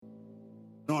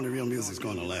Only real music's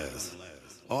gonna last.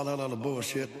 All that other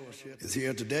bullshit is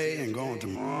here today and gone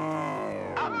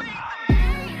tomorrow.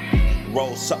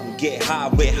 Roll something, get high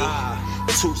with high.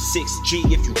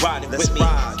 26G if you riding with me.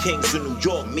 Kings of New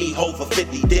York, me, over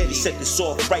 50 Diddy. Set this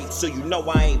off right so you know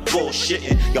I ain't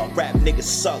bullshitting. Y'all rap niggas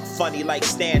suck, funny like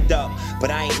stand up. But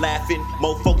I ain't laughing,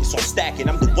 more focus on stacking.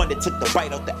 I'm the one that took the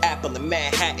bite out the apple in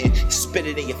Manhattan. Spit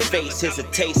it in your face, here's a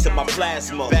taste of my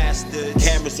plasma. Bastards.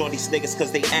 Cameras on these niggas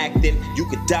cause they acting. You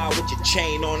could die with your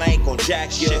chain on, I ain't gon'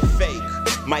 jack you. Shit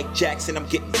fake. Mike Jackson, I'm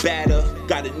getting badder.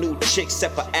 Got a new chick,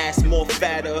 except for ass more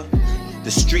fatter. The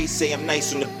streets say I'm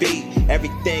nice on the beat.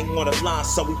 Everything on the line,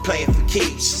 so we playing for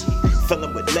keeps.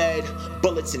 Filling with lead,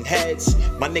 bullets and heads.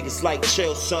 My niggas like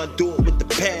chill, son, do it with the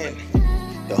pen.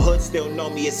 The hood still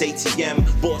know me as ATM.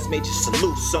 Boss made you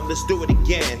salute, son, let's do it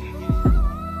again.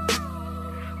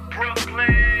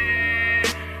 Brooklyn,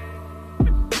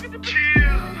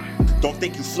 chill. Don't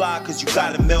think you fly cause you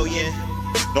got $1 million.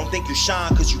 Don't think you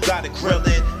shine cause you got a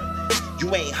grillin'.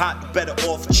 You ain't hot, you better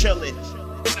off chillin'.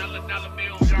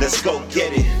 Let's go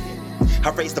get it. I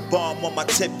raised the bomb on my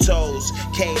tiptoes.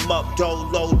 Came up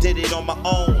dolo, did it on my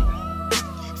own.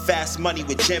 Fast money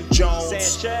with Jim Jones.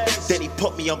 Sanchez. Then he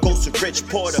put me on Ghost of Rich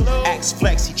Porter. Axe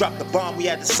Flex, he dropped the bomb, we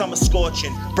had the summer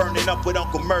scorching. Burning up with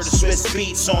Uncle Murder, Swiss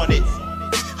beats on it.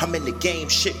 I'm in the game,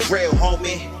 shit real,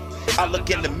 homie. I look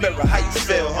in the mirror, how you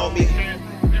feel, homie?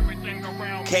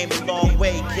 Came a long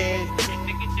way, kid.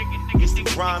 Used to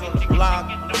grind on the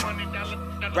block.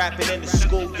 Rapping in the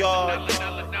schoolyard,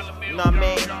 you know what I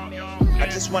mean? I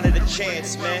just wanted a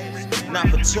chance, man. An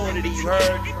opportunity, you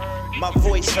heard? My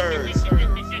voice heard.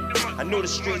 I knew the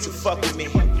streets would fuck with me.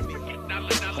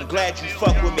 I'm glad you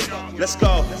fuck with me. Let's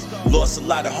go. Lost a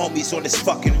lot of homies on this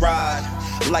fucking ride.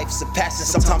 Life's a passing,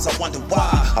 sometimes I wonder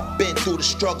why. I've been through the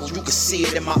struggle, you can see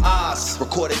it in my eyes.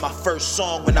 Recorded my first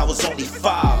song when I was only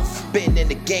 5. Been in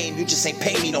the game, you just ain't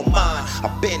pay me no mind.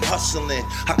 I've been hustling,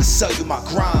 I can sell you my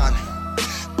grind.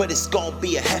 But it's gon'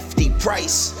 be a hefty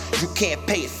price. You can't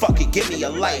pay it, fuck it, give me a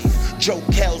life. Joe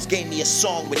Kells gave me a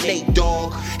song with Nate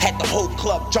Dogg. Had the whole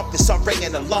club jumping, some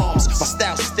ringing alarms. My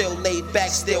style still laid back,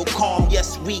 still calm.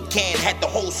 Yes, we can. Had the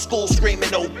whole school screaming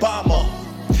Obama.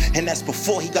 And that's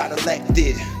before he got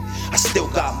elected. I still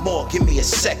got more, give me a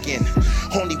second.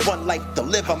 Only one life to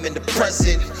live, I'm in the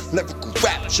present. Lyrical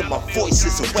rapture, my voice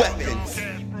is a weapon.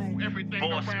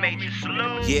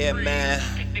 Yeah, man.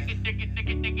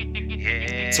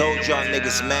 Told y'all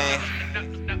niggas, man.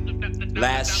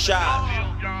 Last shot.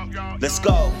 Let's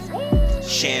go.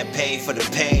 Champagne for the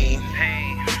pain.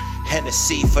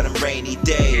 Hennessy for them rainy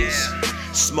days.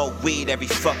 Smoke weed every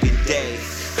fucking day.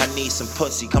 I need some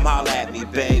pussy, come holla at me,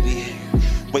 baby.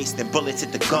 Wasting bullets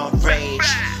at the gun range.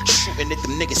 Shooting at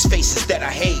them niggas' faces that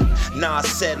I hate. Nah, I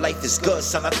said life is good,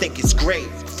 son, I think it's great.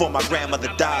 Before my grandmother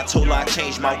died, told her I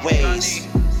changed my ways.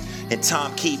 And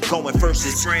time keep going, first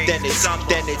it's then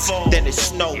it's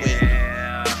snowing.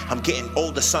 I'm getting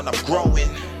older, son, I'm growing.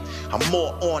 I'm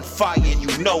more on fire and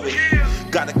you know it.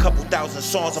 Got a couple thousand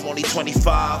songs, I'm only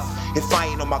 25. If I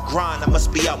ain't on my grind, I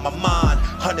must be out my mind.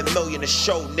 100 million a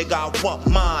show, nigga, I want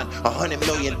mine. 100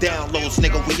 million downloads,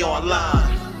 nigga, we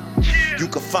online. You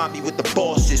can find me with the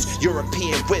bosses,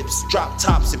 European whips, drop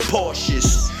tops and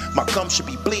Porsches. My gum should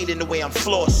be bleeding the way I'm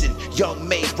flossing. Young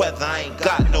Mayweather, I ain't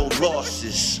got no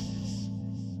losses.